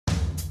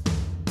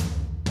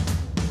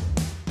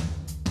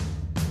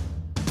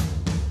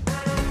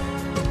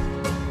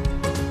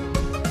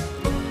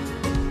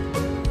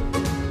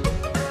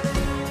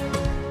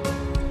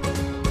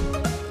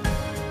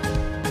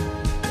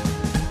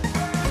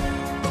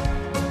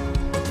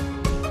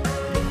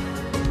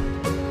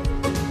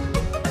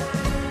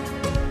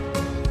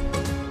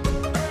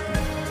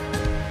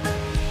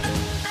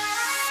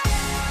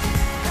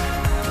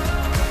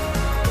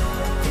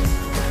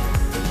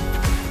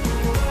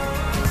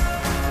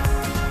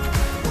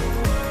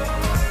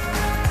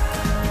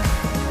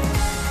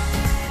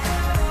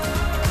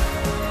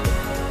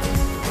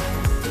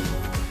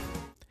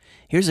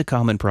Here's a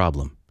common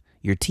problem.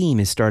 Your team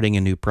is starting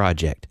a new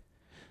project.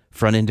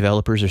 Front-end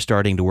developers are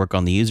starting to work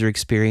on the user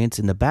experience,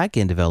 and the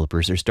back-end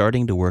developers are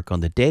starting to work on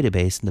the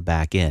database in the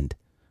back end.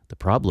 The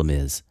problem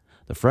is,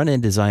 the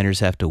front-end designers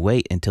have to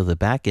wait until the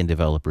back-end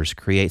developers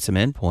create some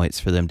endpoints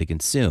for them to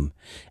consume,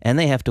 and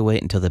they have to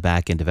wait until the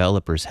back-end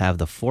developers have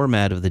the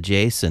format of the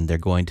JSON they're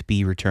going to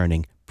be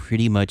returning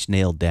pretty much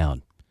nailed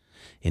down.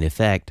 In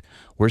effect,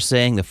 we're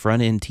saying the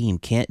front-end team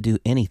can't do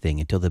anything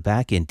until the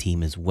back-end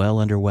team is well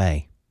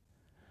underway.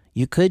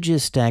 You could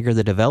just stagger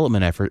the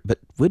development effort, but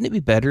wouldn't it be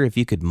better if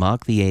you could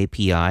mock the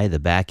API the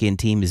back-end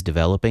team is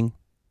developing?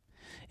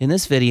 In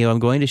this video, I'm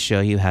going to show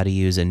you how to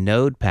use a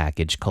node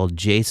package called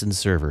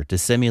Json-Server to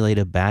simulate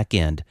a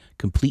back-end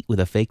complete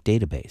with a fake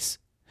database.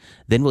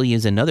 Then we'll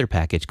use another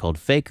package called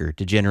Faker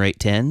to generate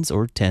tens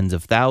or tens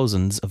of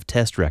thousands of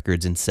test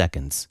records in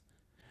seconds.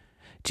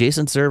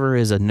 Json-Server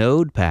is a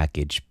node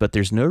package, but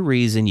there's no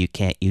reason you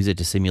can't use it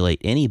to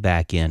simulate any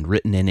back-end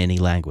written in any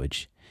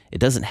language. It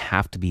doesn't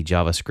have to be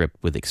JavaScript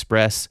with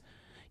Express.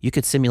 You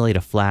could simulate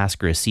a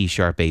Flask or a C#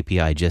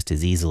 API just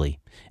as easily,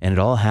 and it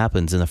all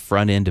happens in the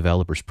front-end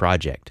developer's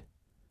project.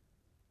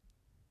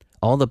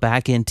 All the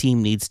back-end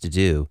team needs to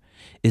do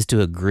is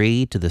to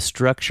agree to the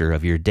structure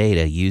of your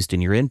data used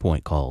in your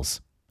endpoint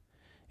calls.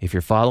 If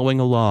you're following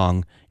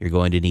along, you're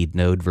going to need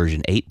Node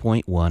version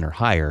 8.1 or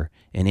higher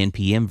and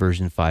NPM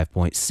version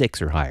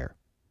 5.6 or higher.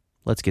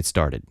 Let's get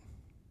started.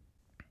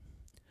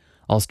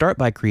 I'll start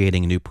by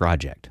creating a new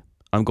project.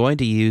 I'm going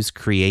to use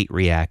Create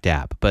React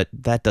App, but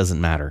that doesn't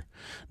matter.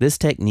 This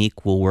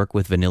technique will work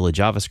with vanilla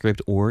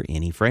JavaScript or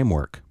any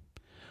framework.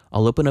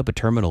 I'll open up a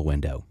terminal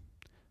window.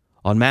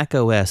 On Mac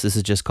OS, this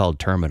is just called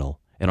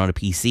Terminal, and on a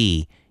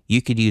PC,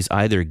 you could use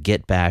either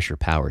Git Bash or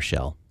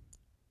PowerShell.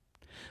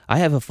 I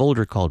have a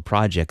folder called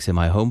Projects in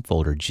my home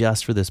folder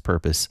just for this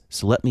purpose,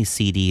 so let me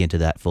cd into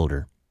that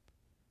folder.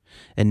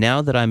 And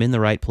now that I'm in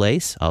the right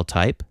place, I'll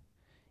type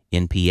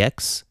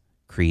npx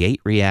create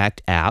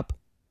react app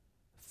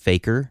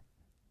faker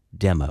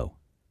demo.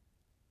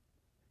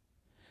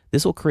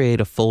 This will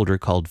create a folder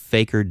called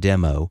Faker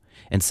Demo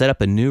and set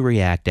up a new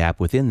React app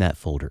within that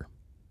folder.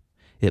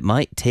 It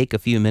might take a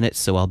few minutes,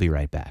 so I'll be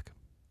right back.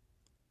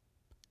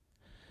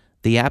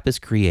 The app is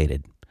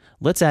created.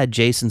 Let's add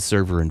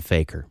Json-Server and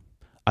Faker.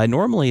 I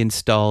normally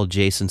install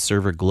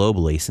Json-Server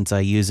globally since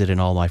I use it in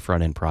all my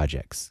front-end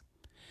projects.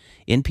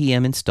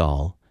 npm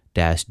install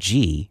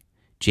 -g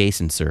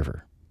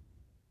Json-Server.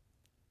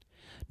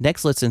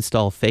 Next, let's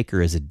install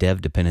Faker as a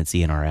dev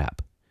dependency in our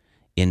app.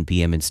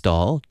 npm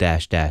install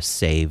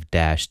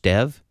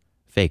 --save-dev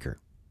Faker.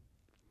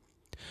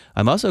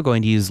 I'm also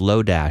going to use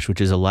Lodash, which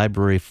is a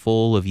library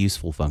full of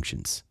useful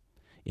functions.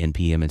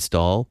 npm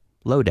install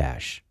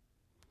Lodash.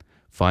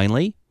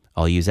 Finally,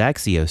 I'll use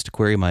Axios to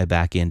query my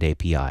backend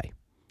API.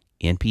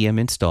 npm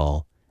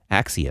install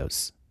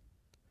Axios.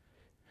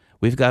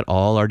 We've got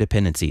all our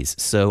dependencies,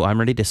 so I'm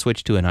ready to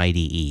switch to an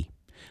IDE.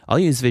 I'll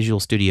use Visual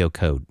Studio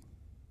Code.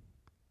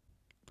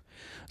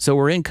 So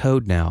we're in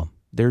code now.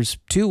 There's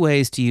two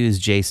ways to use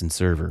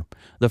Json-Server.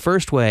 The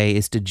first way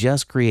is to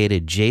just create a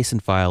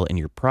JSON file in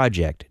your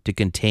project to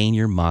contain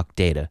your mock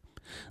data.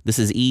 This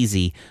is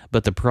easy,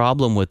 but the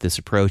problem with this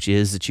approach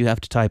is that you have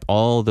to type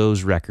all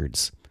those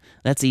records.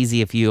 That's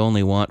easy if you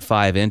only want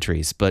 5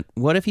 entries, but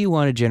what if you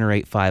want to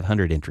generate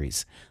 500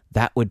 entries?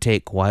 That would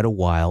take quite a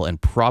while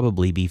and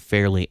probably be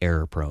fairly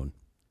error-prone.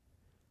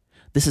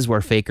 This is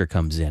where Faker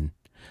comes in.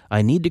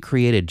 I need to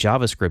create a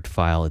JavaScript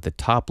file at the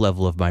top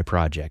level of my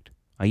project.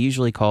 I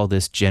usually call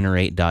this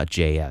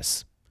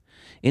generate.js.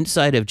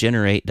 Inside of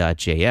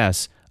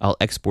generate.js, I'll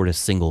export a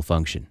single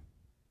function.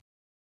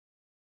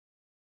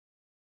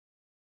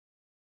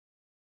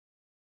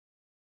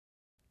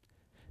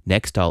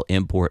 Next, I'll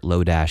import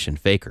Lodash and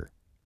Faker.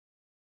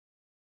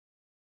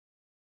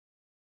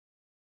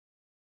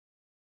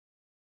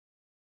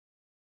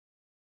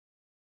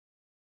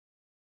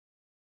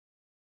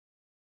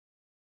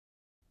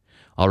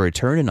 I'll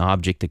return an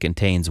object that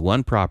contains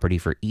one property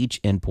for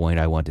each endpoint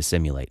I want to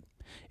simulate.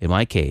 In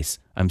my case,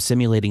 I'm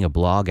simulating a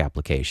blog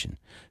application,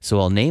 so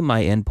I'll name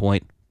my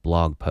endpoint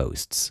blog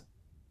posts.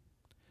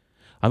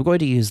 I'm going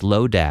to use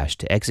Lodash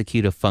to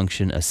execute a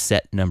function a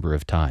set number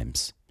of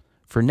times.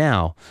 For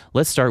now,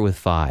 let's start with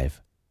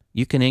 5.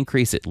 You can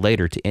increase it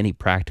later to any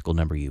practical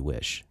number you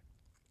wish.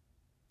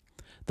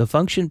 The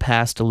function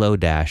passed to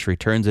Lodash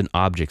returns an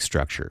object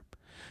structure.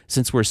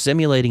 Since we're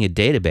simulating a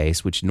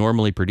database which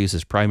normally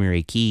produces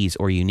primary keys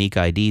or unique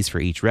IDs for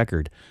each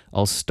record,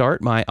 I'll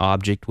start my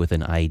object with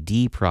an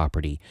ID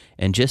property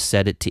and just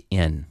set it to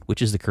n,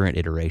 which is the current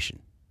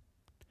iteration.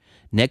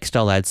 Next,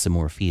 I'll add some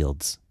more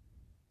fields.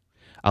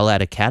 I'll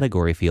add a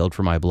category field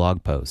for my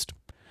blog post.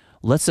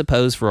 Let's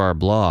suppose for our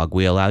blog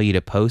we allow you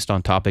to post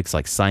on topics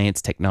like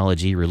science,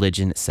 technology,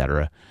 religion,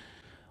 etc.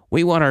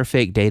 We want our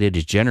fake data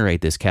to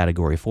generate this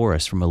category for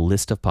us from a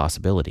list of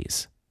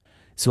possibilities.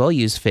 So I'll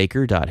use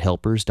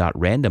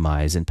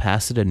faker.helpers.randomize and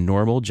pass it a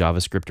normal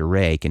JavaScript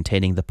array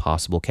containing the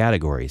possible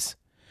categories.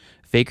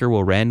 Faker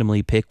will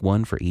randomly pick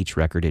one for each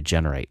record it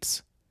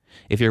generates.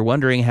 If you're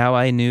wondering how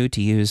I knew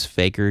to use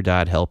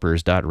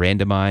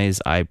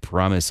faker.helpers.randomize, I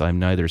promise I'm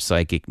neither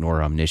psychic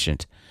nor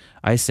omniscient.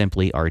 I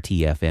simply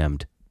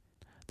RTFM'd.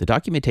 The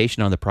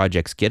documentation on the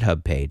project's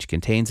GitHub page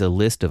contains a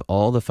list of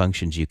all the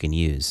functions you can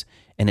use,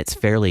 and it's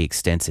fairly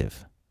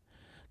extensive.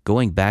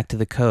 Going back to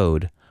the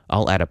code,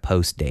 I'll add a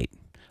post date.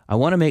 I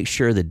want to make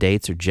sure the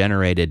dates are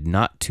generated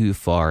not too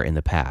far in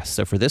the past,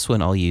 so for this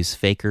one I'll use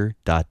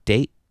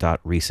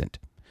faker.date.recent.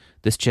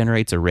 This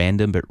generates a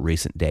random but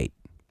recent date.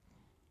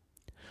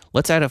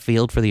 Let's add a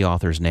field for the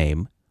author's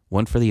name,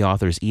 one for the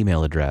author's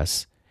email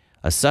address,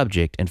 a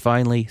subject, and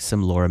finally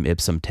some lorem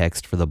ipsum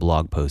text for the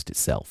blog post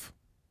itself.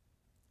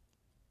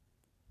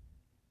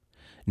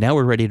 Now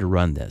we're ready to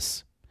run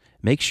this.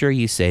 Make sure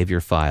you save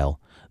your file,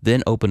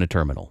 then open a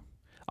terminal.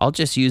 I'll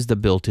just use the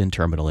built-in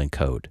terminal in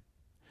code.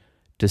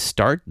 To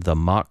start the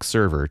mock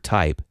server,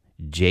 type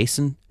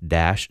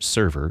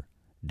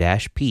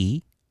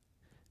Json-Server-P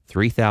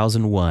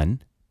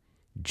 3001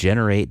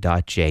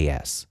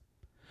 generate.js.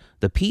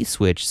 The P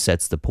switch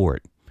sets the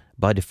port.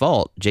 By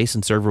default,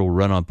 Json-Server will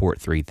run on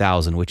port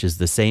 3000, which is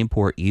the same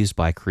port used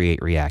by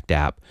Create React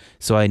App,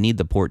 so I need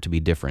the port to be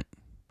different.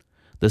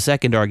 The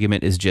second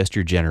argument is just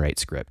your generate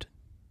script.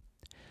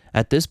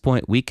 At this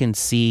point, we can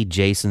see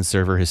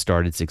Json-Server has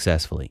started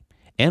successfully,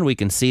 and we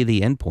can see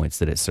the endpoints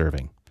that it's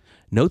serving.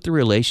 Note the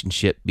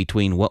relationship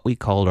between what we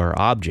called our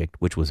object,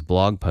 which was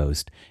blog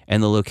post,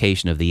 and the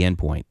location of the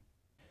endpoint.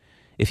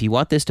 If you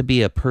want this to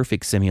be a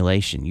perfect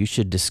simulation, you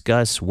should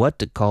discuss what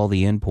to call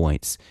the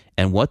endpoints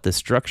and what the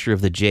structure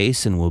of the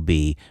JSON will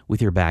be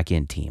with your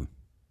backend team.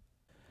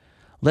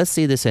 Let's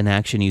see this in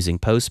action using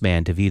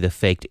Postman to view the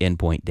faked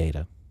endpoint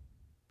data.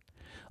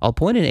 I'll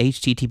point an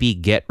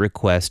HTTP GET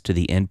request to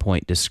the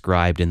endpoint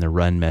described in the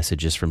run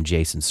messages from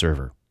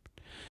Json-Server.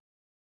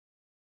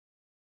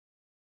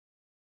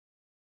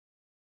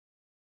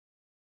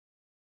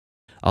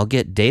 I'll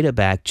get data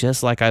back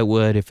just like I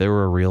would if there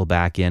were a real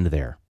backend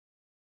there.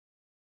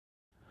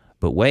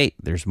 But wait,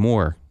 there's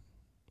more.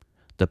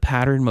 The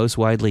pattern most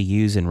widely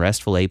used in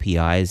RESTful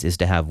APIs is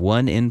to have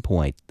one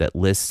endpoint that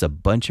lists a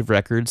bunch of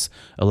records,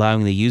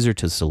 allowing the user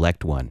to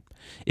select one.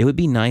 It would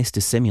be nice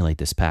to simulate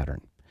this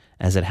pattern.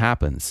 As it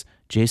happens,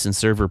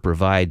 Json-Server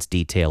provides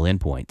detail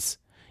endpoints.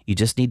 You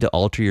just need to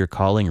alter your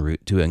calling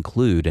route to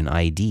include an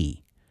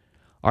ID.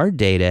 Our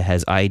data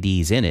has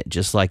IDs in it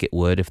just like it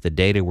would if the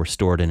data were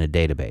stored in a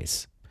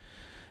database.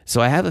 So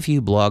I have a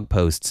few blog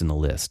posts in the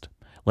list.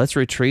 Let's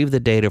retrieve the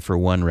data for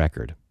one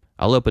record.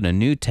 I'll open a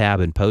new tab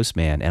in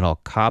Postman and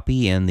I'll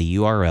copy in the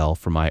URL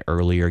from my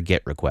earlier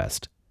GET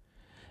request.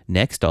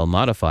 Next, I'll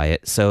modify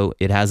it so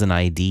it has an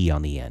ID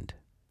on the end.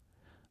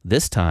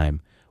 This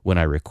time, when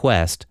I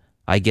request,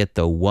 I get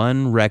the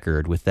one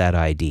record with that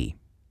ID.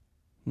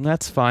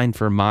 That's fine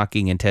for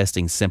mocking and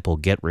testing simple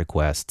GET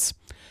requests.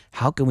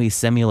 How can we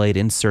simulate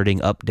inserting,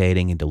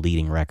 updating, and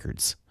deleting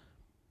records?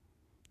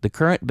 The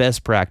current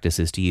best practice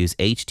is to use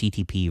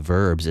HTTP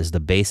verbs as the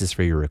basis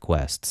for your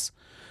requests.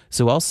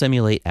 So I'll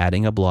simulate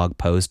adding a blog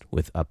post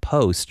with a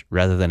post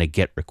rather than a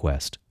GET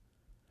request.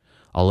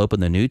 I'll open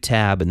the new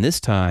tab, and this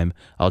time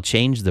I'll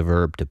change the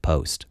verb to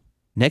post.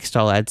 Next,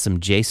 I'll add some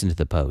JSON to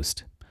the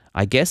post.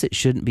 I guess it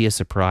shouldn't be a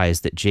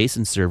surprise that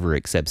Json-Server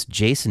accepts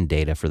JSON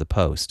data for the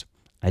post.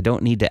 I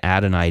don't need to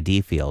add an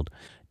ID field.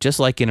 Just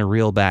like in a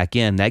real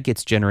backend, that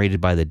gets generated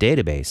by the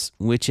database,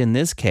 which in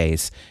this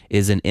case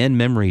is an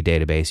in-memory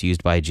database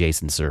used by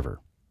Json-Server.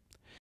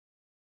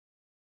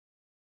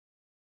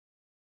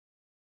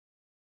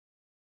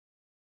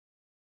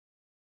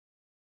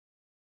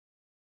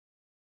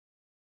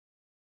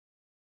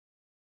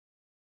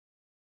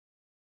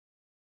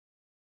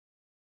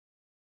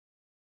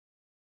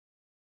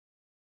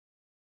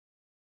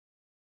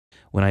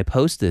 When I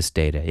post this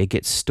data, it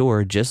gets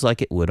stored just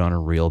like it would on a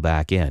real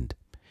backend.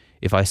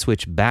 If I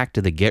switch back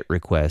to the GET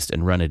request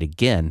and run it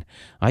again,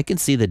 I can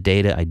see the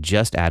data I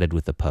just added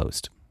with the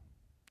post.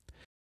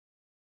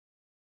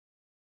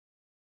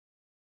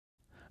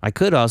 I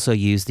could also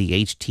use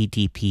the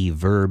HTTP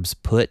verbs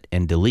put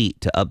and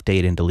delete to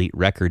update and delete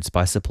records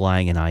by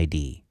supplying an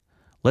ID.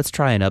 Let's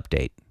try an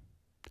update.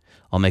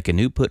 I'll make a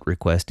new put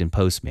request in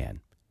Postman.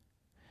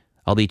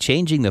 I'll be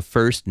changing the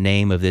first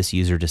name of this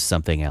user to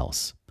something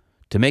else.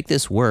 To make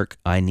this work,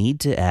 I need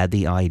to add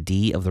the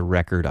ID of the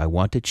record I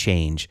want to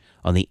change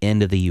on the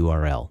end of the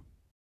URL.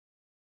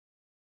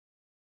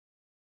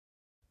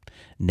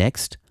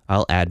 Next,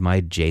 I'll add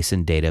my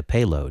JSON data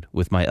payload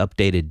with my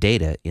updated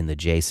data in the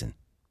JSON.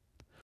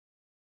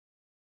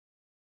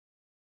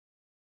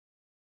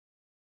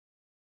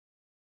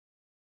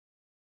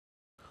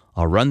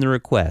 I'll run the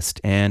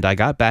request, and I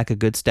got back a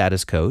good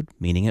status code,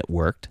 meaning it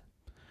worked.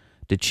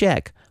 To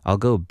check, I'll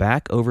go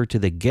back over to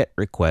the GET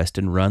request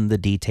and run the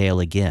detail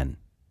again.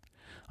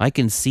 I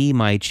can see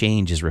my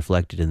changes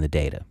reflected in the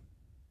data.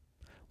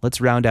 Let's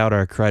round out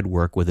our CRUD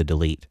work with a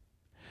delete.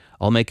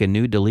 I'll make a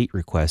new delete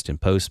request in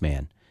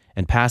Postman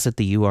and pass it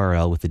the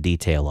URL with the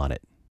detail on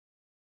it.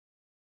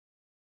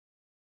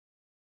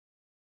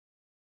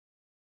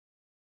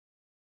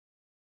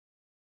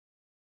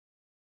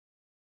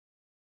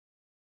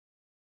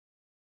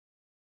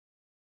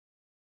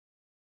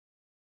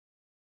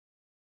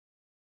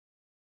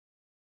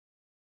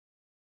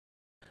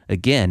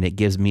 Again, it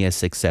gives me a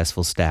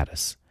successful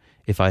status.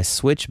 If I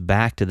switch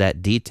back to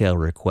that detail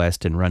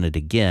request and run it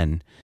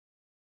again,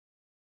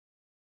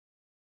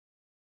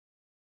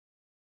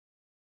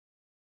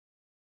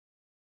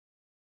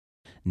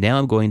 now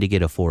I'm going to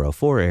get a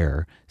 404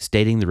 error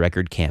stating the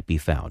record can't be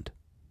found.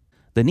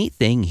 The neat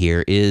thing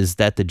here is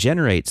that the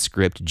generate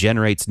script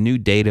generates new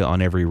data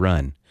on every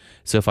run.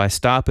 So if I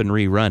stop and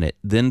rerun it,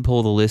 then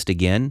pull the list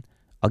again,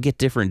 I'll get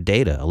different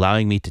data,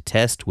 allowing me to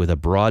test with a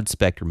broad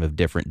spectrum of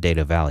different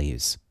data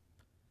values.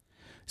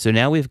 So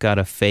now we've got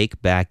a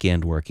fake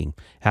backend working.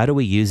 How do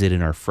we use it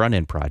in our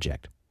front-end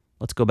project?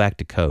 Let's go back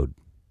to code.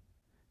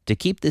 To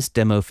keep this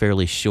demo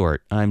fairly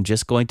short, I'm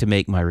just going to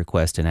make my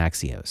request in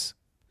Axios.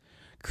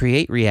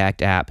 Create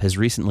React app has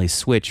recently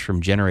switched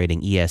from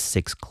generating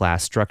ES6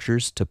 class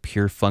structures to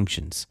pure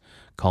functions.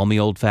 Call me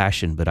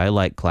old-fashioned, but I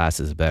like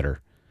classes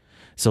better.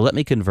 So let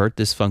me convert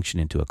this function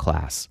into a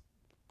class.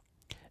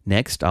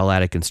 Next, I'll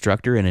add a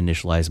constructor and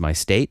initialize my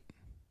state.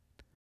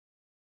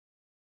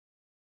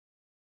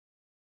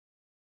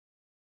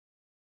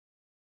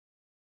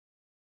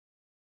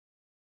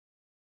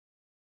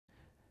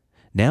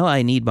 Now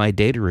I need my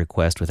data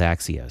request with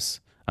Axios.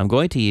 I'm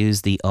going to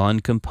use the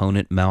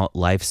onComponentMount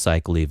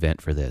lifecycle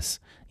event for this.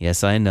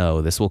 Yes, I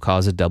know, this will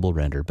cause a double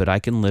render, but I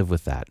can live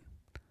with that.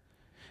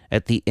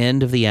 At the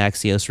end of the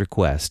Axios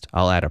request,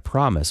 I'll add a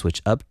promise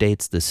which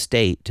updates the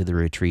state to the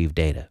retrieved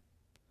data.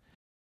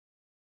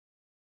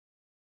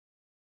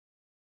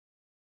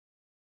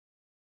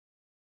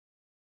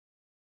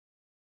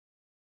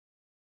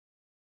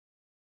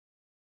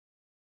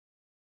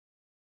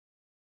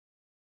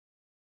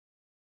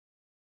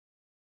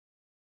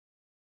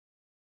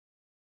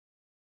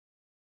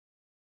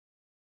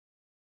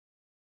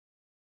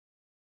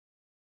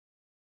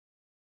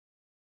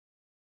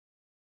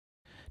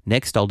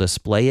 Next, I'll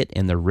display it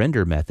in the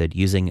render method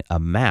using a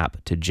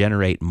map to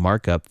generate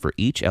markup for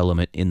each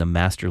element in the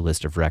master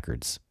list of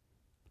records.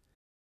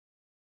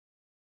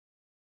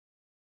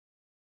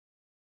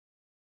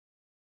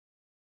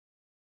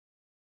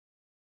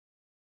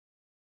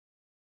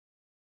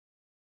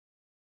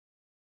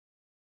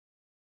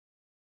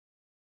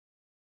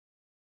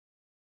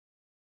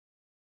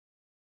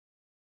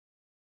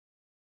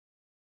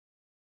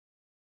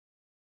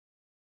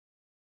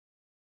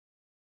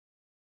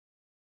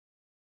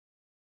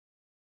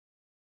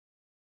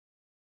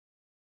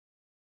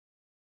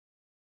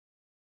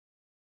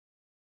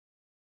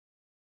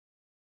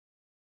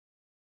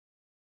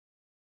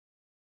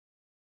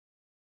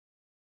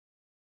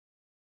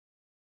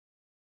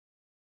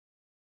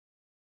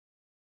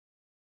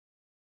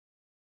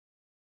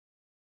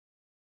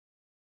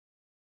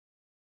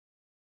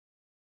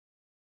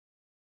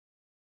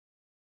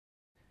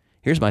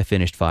 Here's my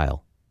finished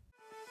file.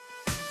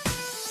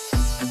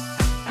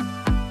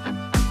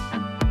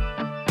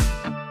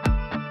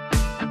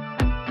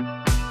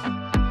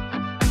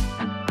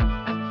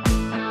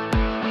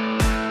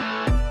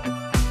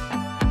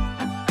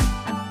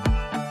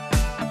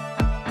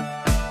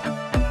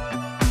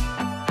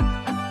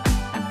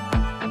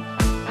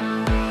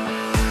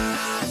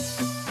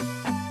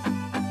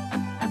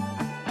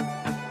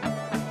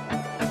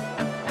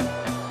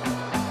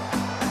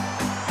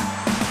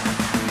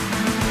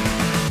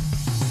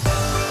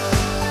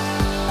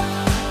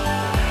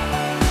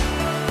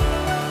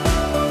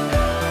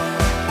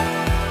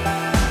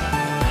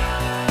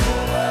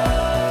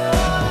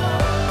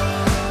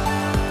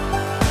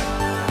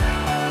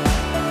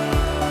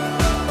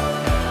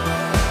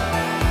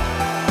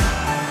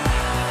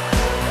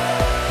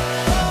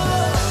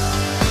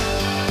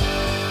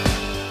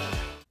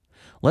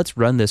 Let's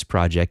run this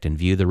project and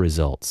view the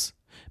results.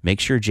 Make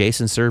sure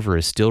Json-Server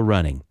is still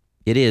running.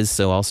 It is,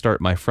 so I'll start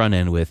my front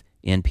end with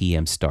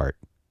npm start.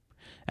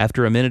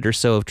 After a minute or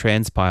so of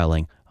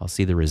transpiling, I'll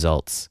see the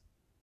results.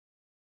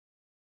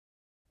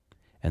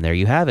 And there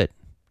you have it,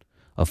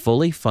 a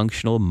fully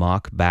functional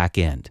mock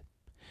backend.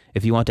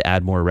 If you want to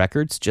add more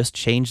records, just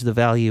change the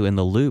value in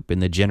the loop in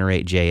the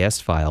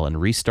generate.js file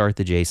and restart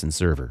the JSON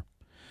server.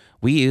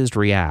 We used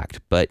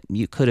React, but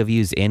you could have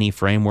used any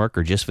framework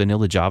or just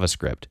vanilla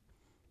JavaScript.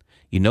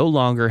 You no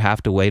longer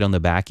have to wait on the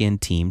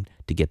backend team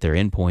to get their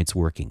endpoints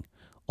working.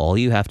 All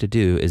you have to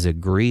do is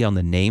agree on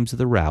the names of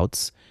the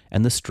routes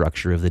and the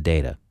structure of the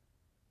data.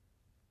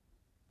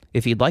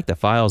 If you'd like the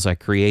files I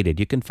created,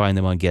 you can find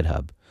them on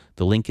GitHub.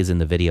 The link is in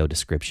the video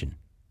description.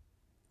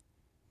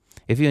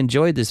 If you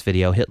enjoyed this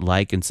video, hit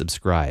like and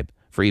subscribe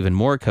for even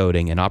more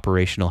coding and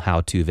operational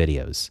how-to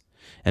videos.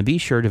 And be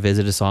sure to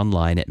visit us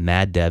online at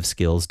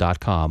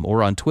maddevskills.com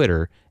or on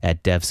Twitter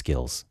at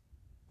devskills.